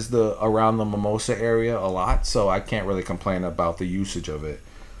utilize the around the mimosa area a lot, so I can't really complain about the usage of it.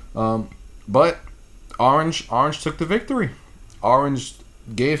 But Orange took the victory. Orange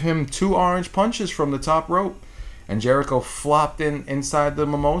gave him 2 orange punches from the top rope, and Jericho flopped inside the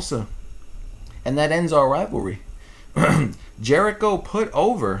mimosa. And that ends our rivalry. Jericho put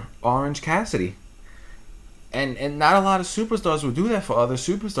over Orange Cassidy. And not a lot of superstars would do that for other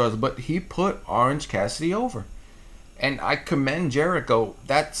superstars, but he put Orange Cassidy over. And I commend Jericho.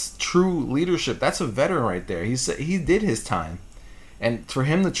 That's true leadership. That's a veteran right there. He did his time. And for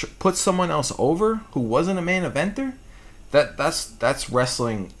him to put someone else over who wasn't a main eventer, that's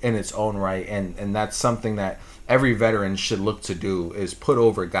wrestling in its own right. And that's something that every veteran should look to do, is put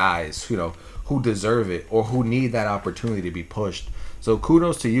over guys, you know, who deserve it or who need that opportunity to be pushed. So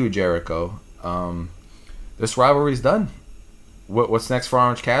kudos to you, Jericho. This rivalry's done. What's next for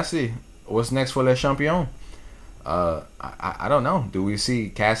Orange Cassidy? What's next for Le Champion? I don't know. Do we see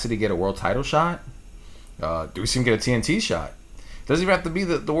Cassidy get a world title shot? Do we see him get a TNT shot? Doesn't even have to be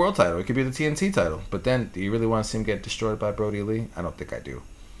the world title. It could be the TNT title. But then, do you really want to see him get destroyed by Brody Lee? I don't think I do.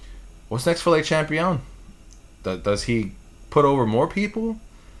 What's next for Le Champion? Does he put over more people?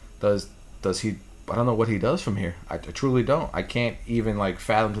 Does he? I don't know what he does from here. I truly don't. I can't even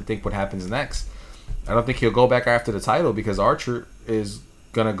fathom to think what happens next. I don't think he'll go back after the title, because Archer is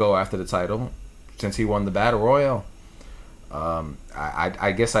gonna go after the title since he won the Battle Royal.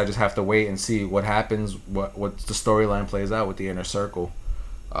 I guess I just have to wait and see what happens, what the storyline plays out with the Inner Circle.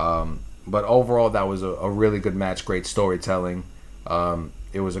 But overall, that was a really good match, great storytelling.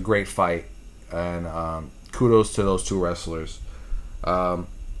 It was a great fight, and kudos to those two wrestlers.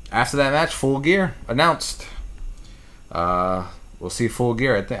 After that match, Full Gear announced. We'll see Full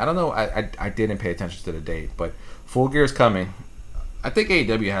Gear. I don't know. I didn't pay attention to the date, but Full Gear is coming. I think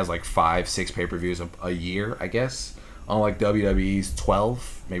AEW has like 5-6 pay-per-views a year, I guess. Unlike WWE's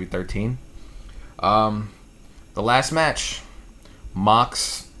 12, maybe 13. The last match,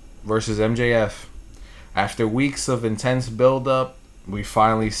 Mox versus MJF. After weeks of intense build-up, we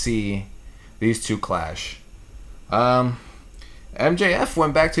finally see these two clash. MJF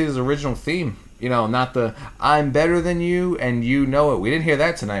went back to his original theme. You know, not the "I'm better than you and you know it." We didn't hear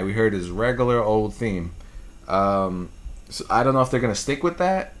that tonight. We heard his regular old theme. So I don't know if they're going to stick with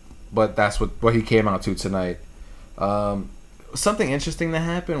that, but that's what he came out to tonight. Something interesting that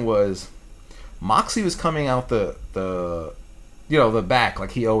happened was Moxley was coming out the back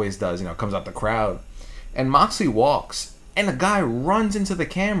like he always does. You know, comes out the crowd, and Moxley walks, and the guy runs into the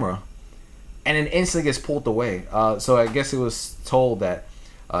camera, and then instantly gets pulled away. So I guess it was told that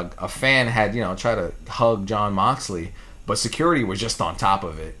a fan had tried to hug John Moxley, but security was just on top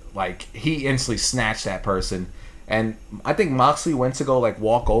of it. Like, he instantly snatched that person, and I think Moxley went to go like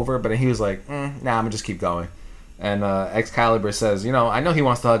walk over, but then he was like, nah, I'm gonna just keep going. And Excalibur says, I know he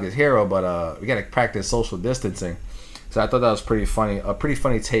wants to hug his hero, but we gotta practice social distancing. So I thought that was pretty funny, a pretty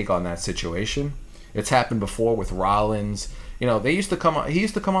funny take on that situation. It's happened before with Rollins. He used to come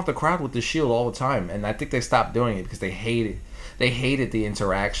out the crowd with the Shield all the time, and I think they stopped doing it because they hated the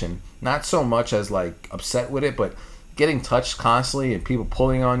interaction. Not so much as like upset with it, but getting touched constantly and people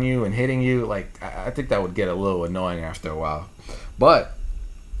pulling on you and hitting you, like I think that would get a little annoying after a while. But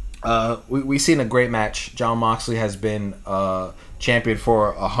we've seen a great match. John Moxley has been champion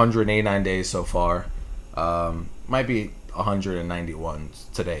for 189 days so far. Might be 191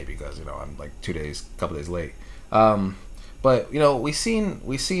 today because I'm like a couple days late. But we've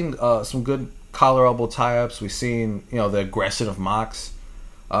seen some good collar elbow tie-ups. We've seen the aggression of Mox.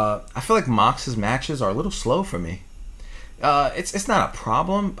 I feel like Mox's matches are a little slow for me. It's not a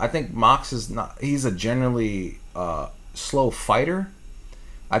problem. I think Mox is not. He's a generally slow fighter.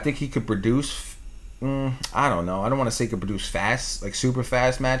 I think he could produce. I don't know. I don't want to say he could produce fast, like super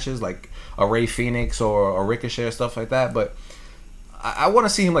fast matches, like a Rey Fenix or a Ricochet or stuff like that. But I want to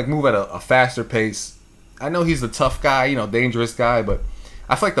see him like move at a faster pace. I know he's the tough guy, dangerous guy, but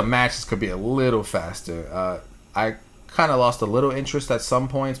I feel like the matches could be a little faster. I kind of lost a little interest at some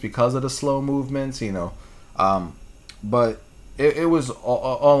points because of the slow movements, but it was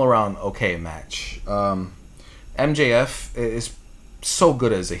all around okay match. MJF is so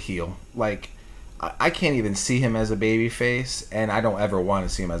good as a heel. Like, I can't even see him as a babyface, and I don't ever want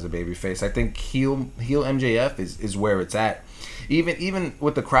to see him as a babyface. I think heel MJF is where it's at. Even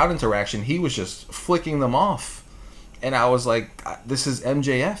with the crowd interaction, he was just flicking them off. And I was like, this is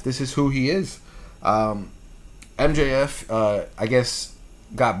MJF. This is who he is. MJF, I guess,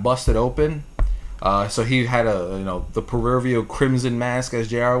 got busted open. So he had the proverbial crimson mask, as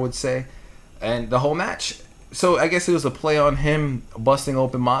JR would say. And the whole match. So I guess it was a play on him busting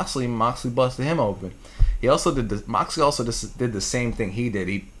open Moxley. Moxley busted him open. Moxley also did the same thing he did.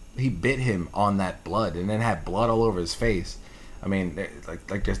 He bit him on that blood and then had blood all over his face. I mean,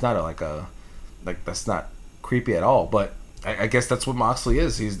 like there's not that's not creepy at all. But I guess that's what Moxley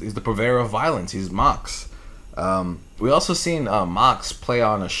is. He's the purveyor of violence. He's Mox. We also seen Mox play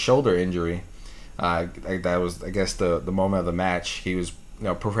on a shoulder injury. That was, I guess, the moment of the match. He was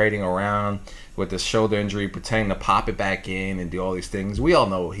parading around with this shoulder injury, pretending to pop it back in and do all these things. We all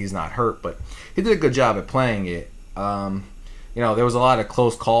know he's not hurt, but he did a good job at playing it. There was a lot of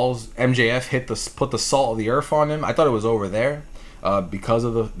close calls. MJF put the salt of the earth on him. I thought it was over there because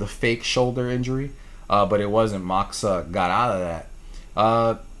of the fake shoulder injury, but it wasn't. Mox got out of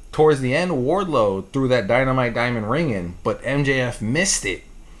that. Towards the end, Wardlow threw that Dynamite Diamond ring in, but MJF missed it.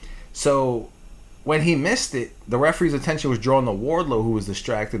 So when he missed it, the referee's attention was drawn to Wardlow, who was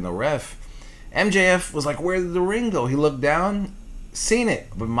distracting the ref. MJF was like, where did the ring go? He looked down, seen it,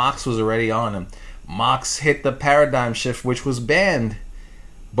 but Mox was already on him. Mox hit the paradigm shift, which was banned,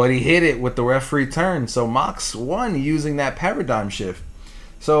 but he hit it with the referee turn. So Mox won using that paradigm shift.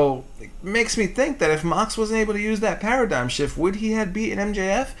 So it makes me think that if Mox wasn't able to use that paradigm shift, would he have beaten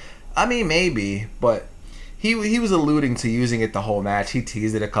MJF? I mean, maybe, but he was alluding to using it the whole match. He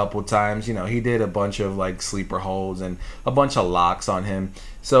teased it a couple times. He did a bunch of like sleeper holds and a bunch of locks on him.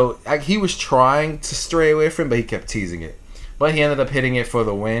 So he was trying to stray away from it, but he kept teasing it. But he ended up hitting it for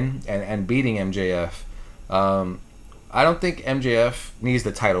the win and beating MJF. I don't think MJF needs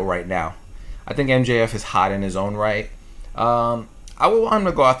the title right now. I think MJF is hot in his own right. I would want him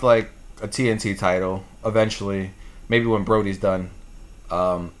to go after like a TNT title eventually, maybe when Brody's done.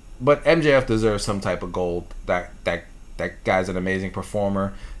 But MJF deserves some type of gold. That guy's an amazing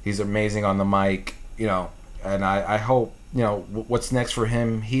performer. He's amazing on the mic, and I hope, what's next for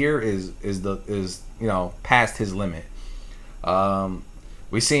him here is past his limit.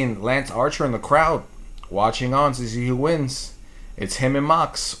 We've seen Lance Archer in the crowd watching on to see who wins. It's him and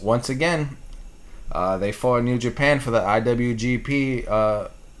Mox once again. They fought in New Japan for the IWGP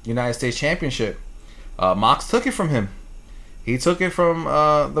United States Championship. Mox took it from him. He took it from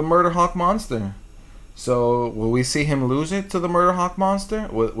the Murder Hawk Monster. So will we see him lose it to the Murder Hawk Monster?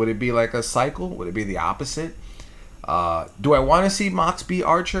 Would it be like a cycle? Would it be the opposite? Do I want to see Mox beat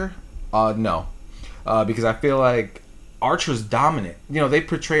Archer? No. Because I feel like Archer's dominant. They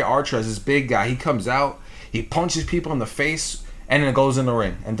portray Archer as this big guy. He comes out, he punches people in the face, and then goes in the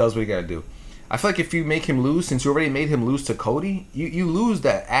ring and does what he got to do. I feel like if you make him lose, since you already made him lose to Cody, you lose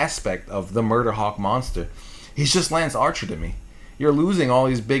that aspect of the Murder Hawk Monster. He's just Lance Archer to me. You're losing all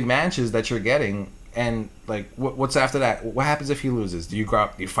these big matches that you're getting, and like, what's after that? What happens if he loses? Do you go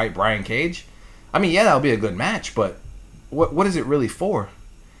out, you fight Brian Cage? I mean, yeah, that'll be a good match, but what is it really for?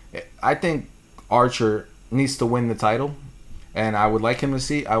 I think Archer needs to win the title, and I would like to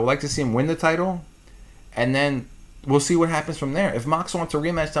see him win the title, and then we'll see what happens from there. If Mox wants a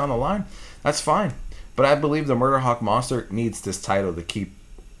rematch down the line, that's fine. But I believe the Murder Hawk Monster needs this title to keep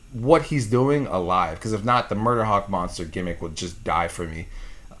what he's doing alive. Because if not, the Murder Hawk Monster gimmick would just die for me.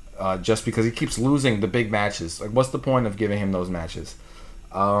 Just because he keeps losing the big matches. Like, what's the point of giving him those matches?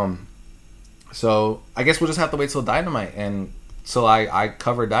 So I guess we'll just have to wait till Dynamite. And so I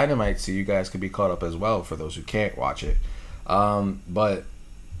cover Dynamite so you guys can be caught up as well for those who can't watch it. But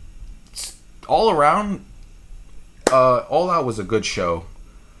all around, All Out was a good show.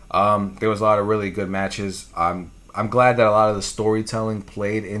 There was a lot of really good matches. I'm glad that a lot of the storytelling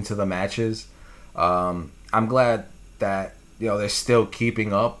played into the matches. I'm glad that they're still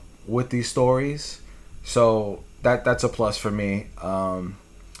keeping up with these stories. So that's a plus for me.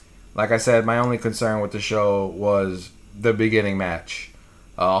 Like I said, my only concern with the show was the beginning match.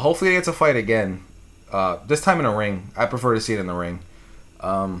 Hopefully, they get to fight again. This time in a ring. I prefer to see it in the ring.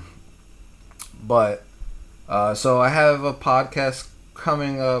 So I have a podcast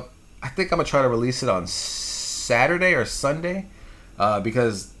coming up. I think I'm going to try to release it on Saturday or Sunday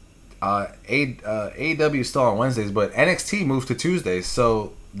because AEW is still on Wednesdays, but NXT moved to Tuesdays.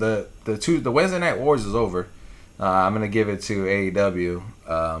 So the Wednesday Night Wars is over. I'm going to give it to AEW.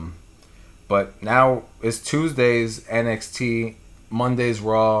 But now it's Tuesdays NXT, Mondays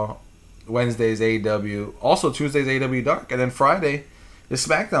Raw, Wednesdays AEW, also Tuesdays AEW Dark, and then Friday is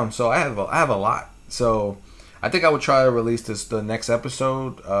SmackDown. So I have a lot. So I think I would try to release the next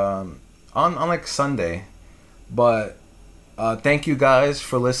episode on like Sunday. But thank you guys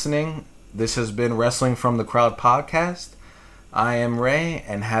for listening. This has been Wrestling from the Crowd podcast. I am Ray,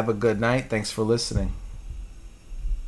 and have a good night. Thanks for listening.